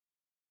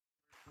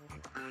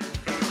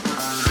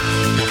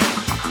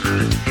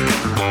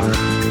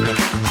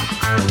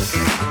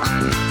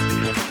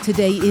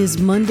Today is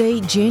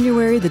Monday,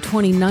 January the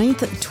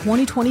 29th,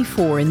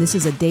 2024, and this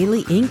is a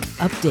Daily.Ink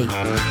update.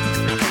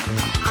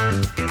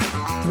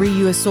 3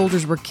 U.S.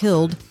 soldiers were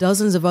killed,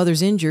 dozens of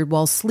others injured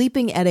while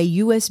sleeping at a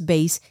U.S.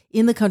 base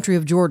in the country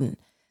of Jordan.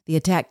 The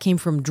attack came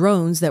from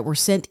drones that were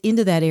sent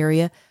into that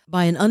area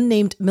by an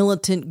unnamed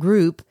militant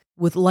group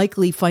with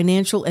likely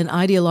financial and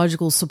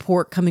ideological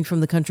support coming from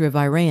the country of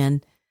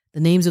Iran. The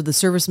names of the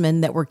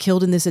servicemen that were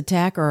killed in this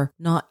attack are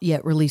not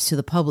yet released to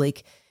the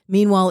public.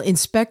 Meanwhile,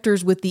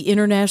 inspectors with the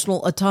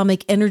International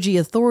Atomic Energy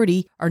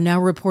Authority are now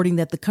reporting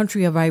that the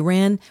country of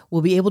Iran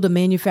will be able to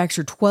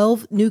manufacture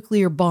 12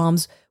 nuclear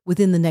bombs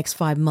within the next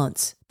 5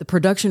 months. The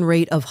production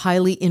rate of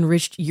highly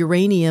enriched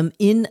uranium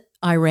in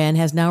Iran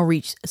has now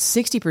reached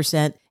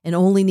 60% and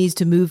only needs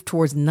to move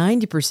towards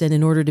 90%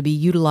 in order to be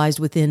utilized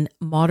within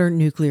modern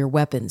nuclear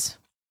weapons.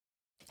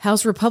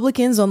 House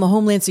Republicans on the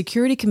Homeland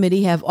Security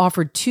Committee have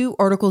offered 2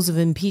 articles of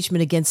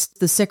impeachment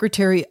against the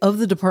Secretary of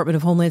the Department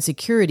of Homeland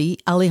Security,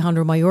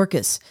 Alejandro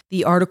Mayorkas.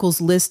 The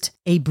articles list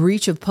a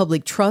breach of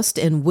public trust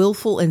and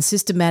willful and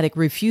systematic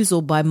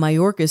refusal by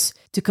Mayorkas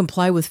to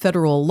comply with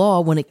federal law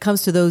when it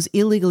comes to those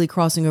illegally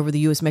crossing over the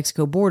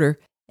U.S.-Mexico border,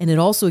 and it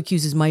also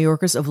accuses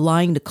Mayorkas of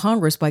lying to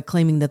Congress by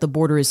claiming that the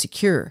border is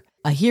secure.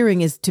 A hearing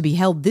is to be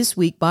held this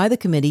week by the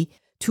committee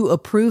to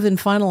approve and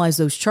finalize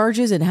those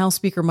charges, and House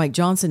Speaker Mike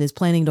Johnson is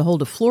planning to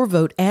hold a floor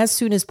vote as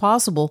soon as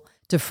possible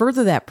to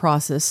further that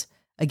process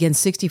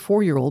against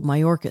 64-year-old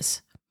Mayorkas.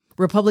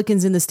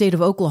 Republicans in the state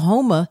of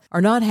Oklahoma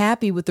are not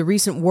happy with the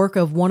recent work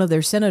of one of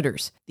their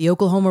senators. The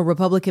Oklahoma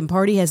Republican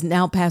Party has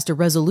now passed a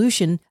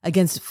resolution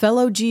against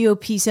fellow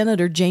GOP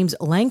Senator James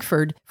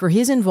Lankford for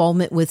his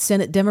involvement with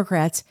Senate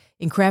Democrats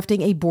in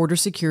crafting a border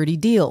security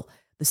deal.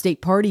 The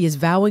state party is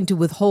vowing to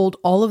withhold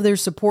all of their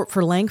support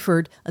for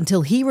Lankford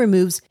until he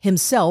removes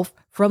himself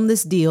from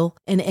this deal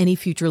and any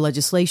future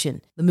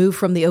legislation. The move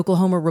from the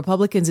Oklahoma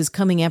Republicans is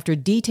coming after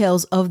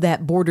details of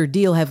that border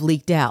deal have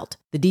leaked out.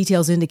 The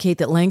details indicate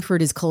that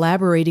Lankford is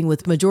collaborating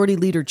with Majority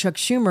Leader Chuck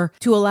Schumer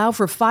to allow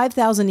for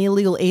 5,000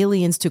 illegal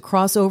aliens to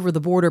cross over the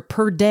border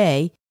per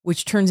day,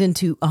 which turns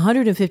into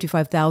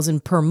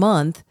 155,000 per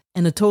month,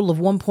 and a total of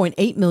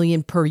 1.8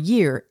 million per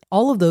year.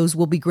 All of those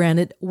will be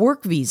granted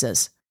work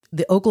visas.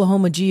 The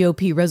Oklahoma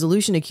GOP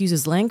resolution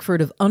accuses Lankford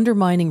of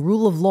undermining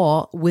rule of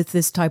law with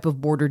this type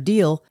of border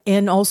deal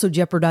and also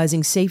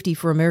jeopardizing safety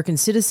for American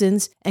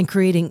citizens and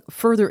creating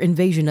further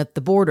invasion at the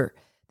border.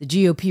 The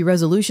GOP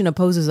resolution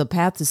opposes a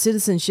path to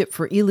citizenship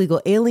for illegal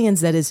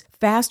aliens that is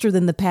faster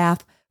than the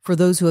path for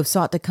those who have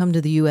sought to come to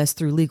the U.S.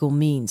 through legal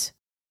means.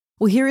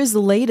 Well, here is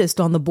the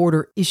latest on the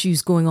border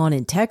issues going on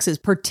in Texas,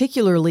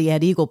 particularly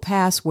at Eagle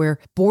Pass, where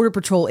Border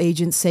Patrol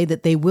agents say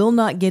that they will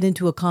not get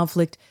into a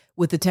conflict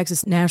with the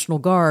Texas National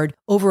Guard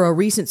over a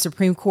recent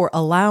Supreme Court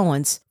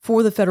allowance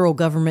for the federal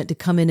government to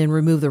come in and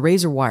remove the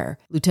razor wire.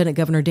 Lieutenant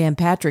Governor Dan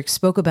Patrick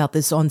spoke about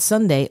this on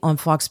Sunday on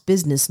Fox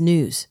Business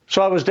News.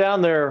 So I was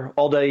down there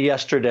all day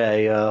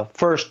yesterday,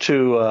 first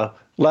to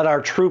let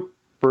our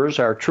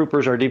DPS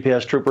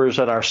troopers,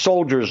 and our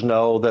soldiers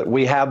know that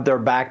we have their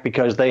back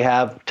because they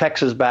have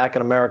Texas back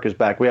and America's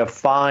back. We have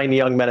fine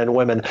young men and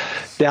women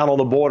down on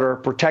the border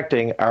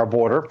protecting our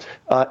border.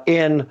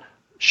 In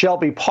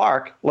Shelby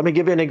Park, let me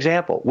give you an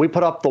example. We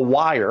put up the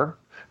wire,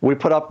 we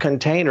put up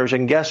containers,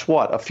 and guess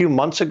what? A few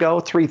months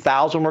ago,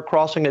 3,000 were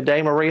crossing a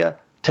day, Maria.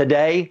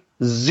 Today,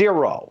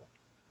 zero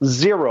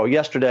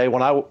yesterday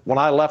when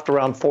I left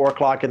around 4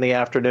 o'clock in the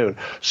afternoon.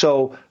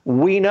 So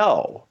we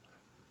know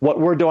what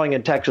we're doing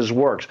in Texas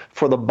works.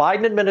 For the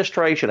Biden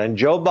administration and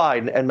Joe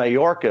Biden and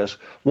Mayorkas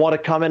want to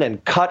come in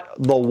and cut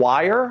the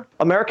wire,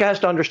 America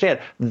has to understand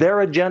their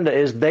agenda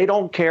is they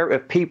don't care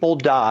if people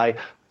die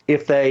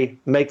if they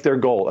make their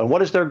goal. And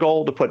what is their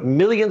goal? To put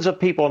millions of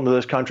people into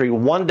this country,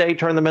 one day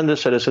turn them into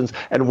citizens,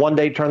 and one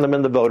day turn them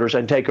into voters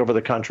and take over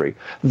the country.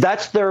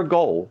 That's their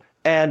goal,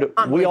 and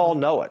we all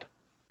know it.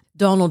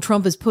 Donald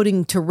Trump is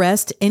putting to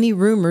rest any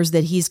rumors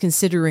that he's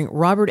considering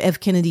Robert F.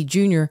 Kennedy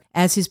Jr.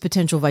 as his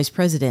potential vice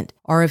president.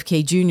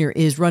 RFK Jr.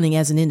 is running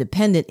as an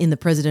independent in the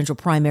presidential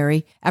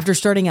primary after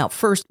starting out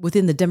first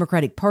within the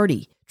Democratic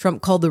Party.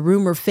 Trump called the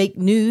rumor fake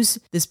news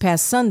this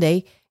past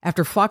Sunday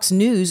after Fox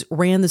News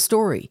ran the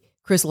story.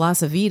 Chris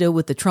LaCivita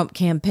with the Trump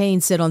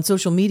campaign said on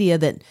social media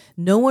that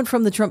no one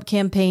from the Trump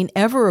campaign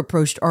ever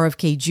approached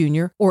RFK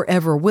Jr. or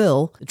ever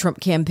will. The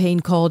Trump campaign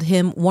called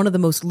him one of the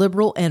most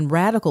liberal and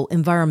radical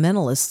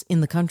environmentalists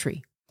in the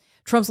country.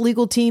 Trump's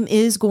legal team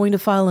is going to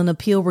file an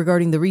appeal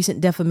regarding the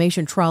recent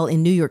defamation trial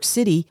in New York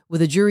City,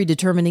 with a jury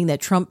determining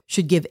that Trump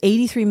should give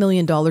 $83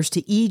 million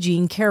to E.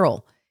 Jean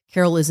Carroll.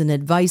 Carroll is an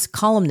advice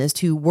columnist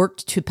who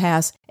worked to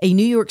pass a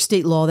New York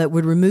state law that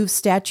would remove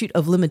statute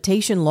of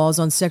limitation laws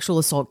on sexual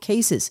assault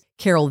cases.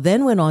 Carroll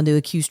then went on to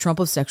accuse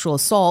Trump of sexual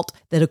assault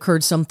that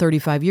occurred some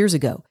 35 years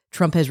ago.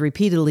 Trump has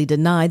repeatedly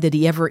denied that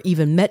he ever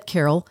even met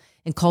Carroll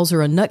and calls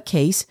her a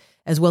nutcase,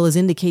 as well as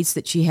indicates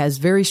that she has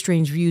very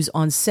strange views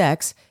on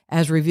sex,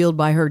 as revealed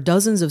by her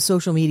dozens of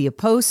social media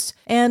posts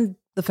and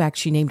the fact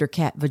she named her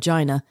cat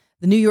Vagina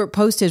The New York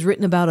Post has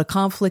written about a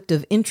conflict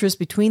of interest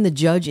between the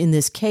judge in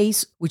this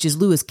case, which is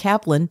Lewis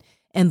Kaplan,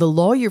 and the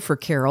lawyer for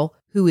Carol,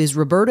 who is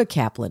Roberta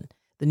Kaplan.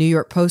 The New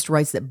York Post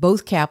writes that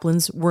both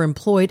Kaplans were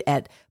employed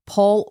at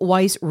Paul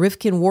Weiss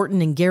Rifkin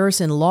Wharton and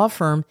Garrison law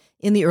firm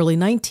in the early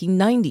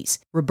 1990s.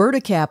 Roberta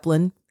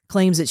Kaplan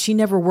claims that she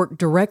never worked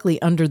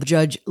directly under the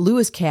Judge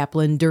Lewis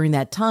Kaplan during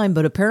that time,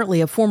 but apparently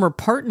a former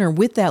partner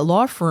with that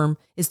law firm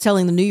is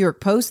telling the New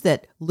York Post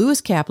that Lewis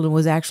Kaplan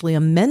was actually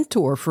a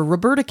mentor for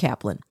Roberta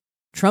Kaplan.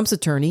 Trump's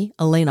attorney,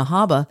 Elena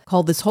Habba,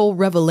 called this whole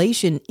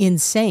revelation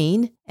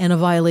insane and a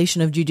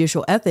violation of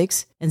judicial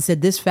ethics and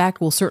said this fact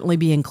will certainly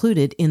be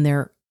included in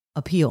their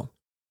appeal.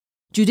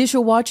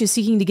 Judicial Watch is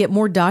seeking to get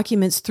more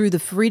documents through the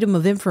Freedom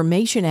of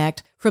Information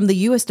Act from the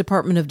U.S.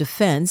 Department of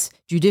Defense.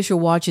 Judicial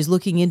Watch is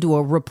looking into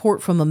a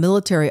report from a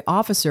military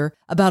officer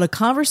about a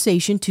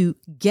conversation to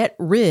get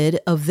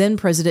rid of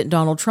then-President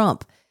Donald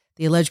Trump.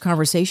 The alleged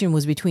conversation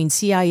was between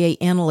CIA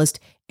analyst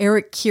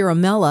Eric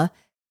Ciaramella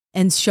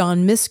and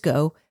Sean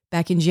Misko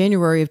back in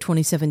January of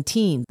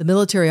 2017. The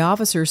military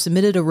officer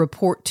submitted a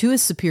report to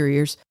his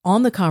superiors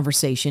on the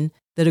conversation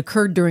that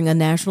occurred during a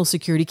National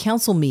Security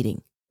Council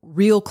meeting.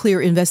 Real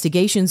Clear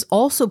Investigations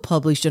also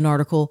published an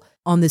article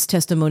on this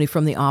testimony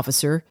from the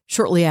officer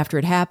shortly after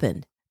it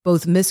happened.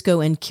 Both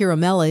Misko and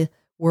Ciaramella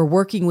were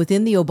working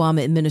within the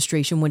Obama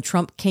administration when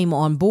Trump came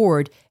on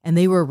board, and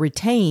they were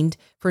retained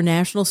for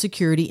national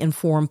security and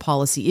foreign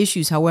policy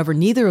issues. However,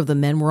 neither of the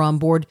men were on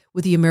board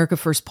with the America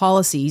First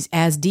policies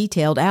as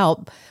detailed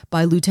out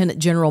by Lieutenant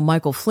General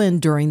Michael Flynn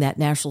during that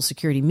national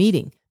security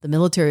meeting. The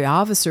military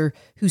officer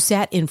who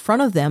sat in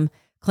front of them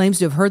claims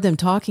to have heard them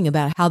talking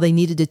about how they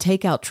needed to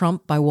take out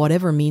Trump by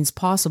whatever means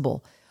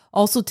possible.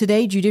 Also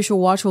today, Judicial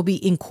Watch will be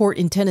in court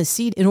in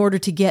Tennessee in order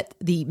to get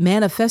the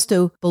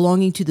manifesto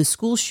belonging to the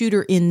school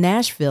shooter in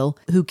Nashville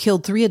who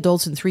killed 3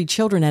 adults and 3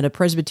 children at a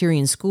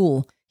Presbyterian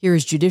school. Here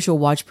is Judicial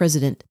Watch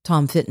President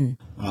Tom Fitton.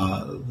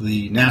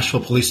 The Nashville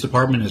Police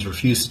Department has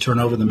refused to turn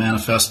over the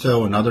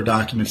manifesto and other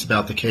documents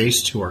about the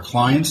case to our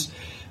clients,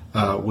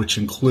 which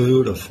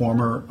include a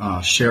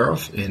former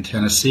sheriff in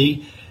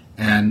Tennessee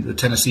and the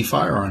Tennessee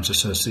Firearms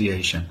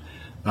Association.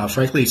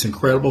 Frankly, it's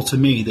incredible to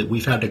me that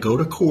we've had to go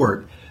to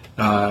court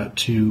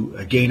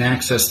to gain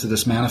access to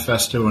this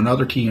manifesto and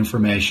other key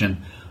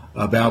information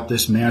about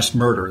this mass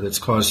murder that's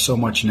caused so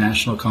much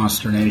national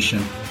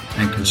consternation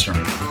and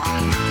concern.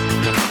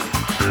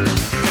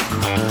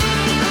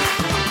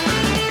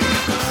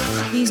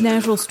 These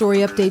national story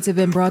updates have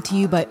been brought to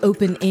you by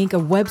Daily.Ink, a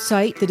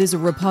website that is a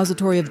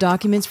repository of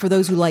documents for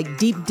those who like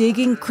deep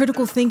digging,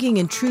 critical thinking,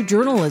 and true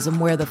journalism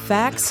where the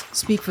facts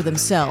speak for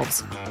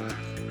themselves.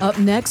 Up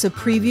next, a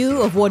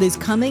preview of what is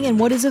coming and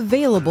what is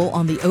available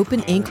on the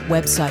Daily.Ink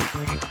website.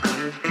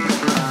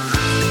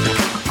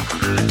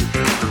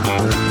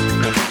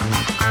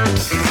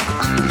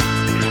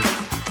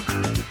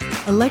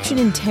 Election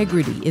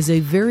integrity is a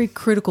very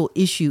critical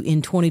issue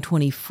in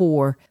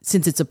 2024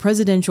 since it's a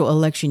presidential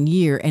election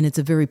year and it's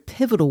a very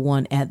pivotal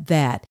one at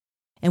that.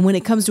 And when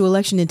it comes to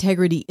election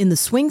integrity in the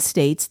swing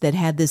states that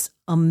had this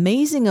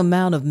amazing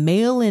amount of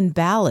mail-in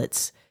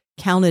ballots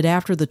counted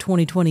after the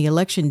 2020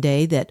 election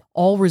day that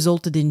all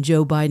resulted in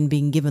Joe Biden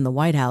being given the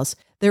White House,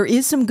 there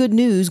is some good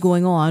news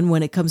going on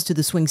when it comes to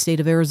the swing state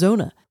of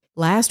Arizona.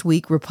 Last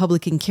week,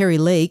 Republican Kari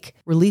Lake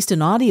released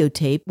an audio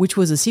tape, which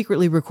was a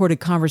secretly recorded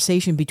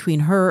conversation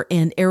between her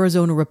and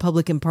Arizona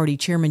Republican Party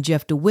Chairman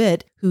Jeff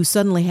DeWitt, who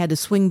suddenly had to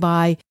swing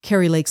by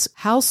Kari Lake's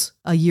house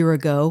a year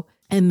ago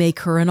and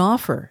make her an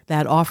offer.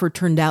 That offer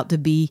turned out to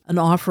be an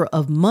offer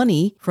of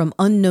money from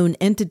unknown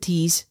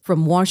entities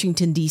from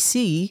Washington,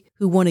 D.C.,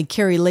 who wanted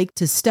Kari Lake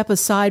to step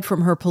aside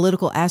from her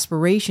political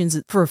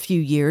aspirations for a few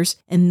years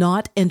and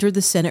not enter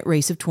the Senate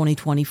race of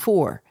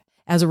 2024.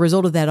 As a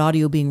result of that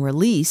audio being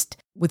released,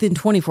 within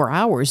 24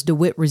 hours,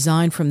 DeWitt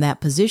resigned from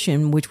that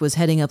position, which was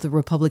heading up the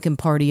Republican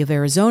Party of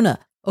Arizona.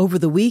 Over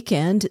the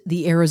weekend,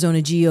 the Arizona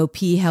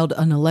GOP held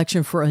an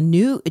election for a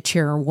new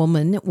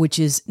chairwoman, which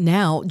is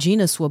now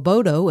Gina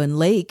Swobodo, and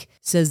Lake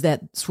says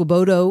that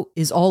Swobodo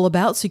is all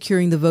about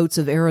securing the votes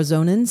of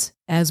Arizonans,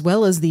 as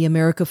well as the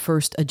America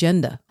First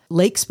agenda.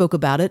 Lake spoke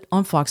about it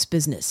on Fox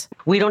Business.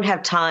 We don't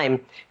have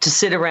time to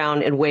sit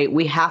around and wait.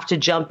 We have to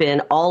jump in,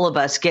 all of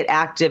us, get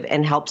active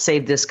and help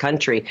save this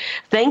country.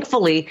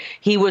 Thankfully,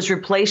 he was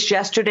replaced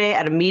yesterday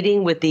at a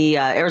meeting with the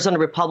Arizona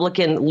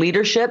Republican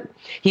leadership.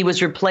 He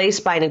was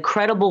replaced by an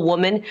incredible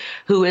woman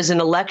who is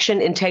an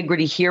election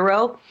integrity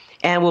hero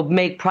and will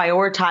make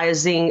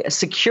prioritizing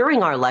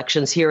securing our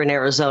elections here in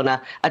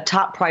Arizona a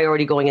top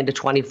priority going into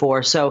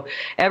 24. So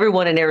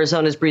everyone in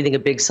Arizona is breathing a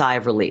big sigh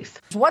of relief.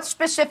 What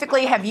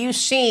specifically have you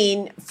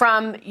seen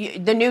from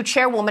the new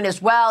chairwoman as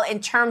well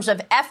in terms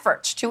of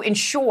efforts to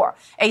ensure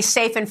a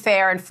safe and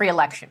fair and free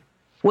election?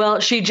 Well,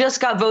 she just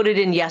got voted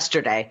in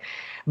yesterday.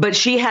 But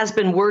she has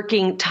been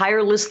working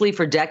tirelessly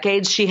for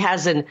decades. She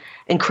has an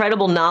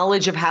incredible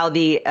knowledge of how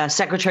the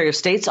Secretary of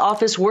State's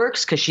office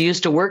works because she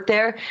used to work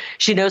there.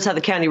 She knows how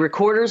the county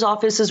recorder's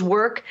offices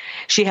work.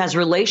 She has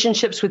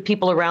relationships with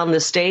people around the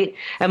state.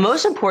 And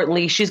most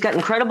importantly, she's got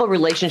incredible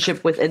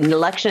relationship with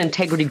election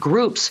integrity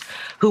groups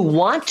who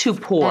want to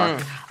pour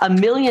 $1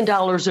 million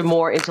or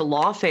more into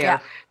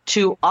lawfare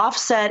to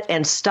offset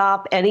and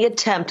stop any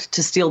attempt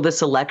to steal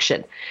this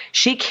election.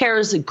 She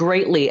cares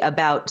greatly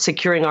about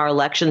securing our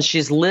elections.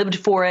 She's lived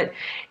for it.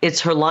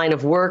 It's her line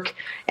of work,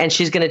 and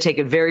she's going to take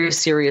it very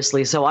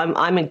seriously. So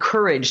I'm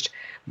encouraged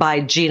by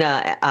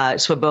Gina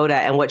Swoboda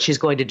and what she's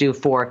going to do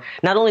for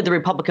not only the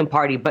Republican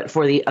Party, but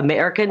for the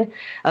American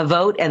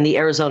vote and the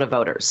Arizona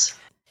voters.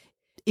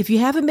 If you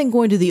haven't been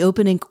going to the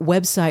Daily.Ink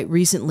website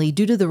recently,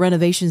 due to the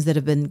renovations that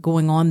have been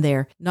going on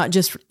there, not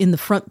just in the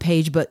front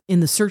page, but in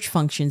the search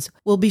functions,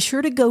 well, be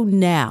sure to go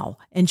now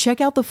and check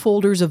out the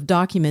folders of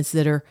documents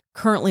that are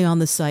currently on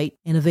the site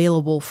and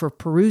available for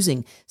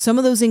perusing. Some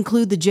of those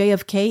include the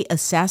JFK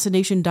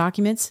assassination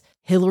documents,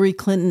 Hillary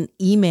Clinton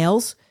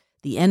emails,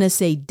 the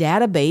NSA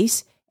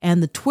database,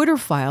 and the Twitter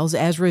files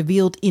as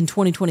revealed in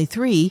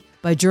 2023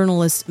 by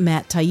journalists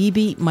Matt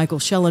Taibbi, Michael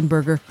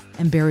Schellenberger,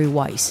 and Barry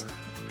Weiss.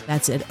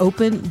 That's at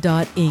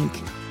open.ink,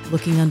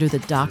 looking under the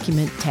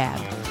Document tab.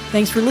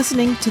 Thanks for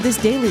listening to this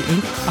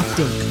Daily.Ink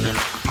update.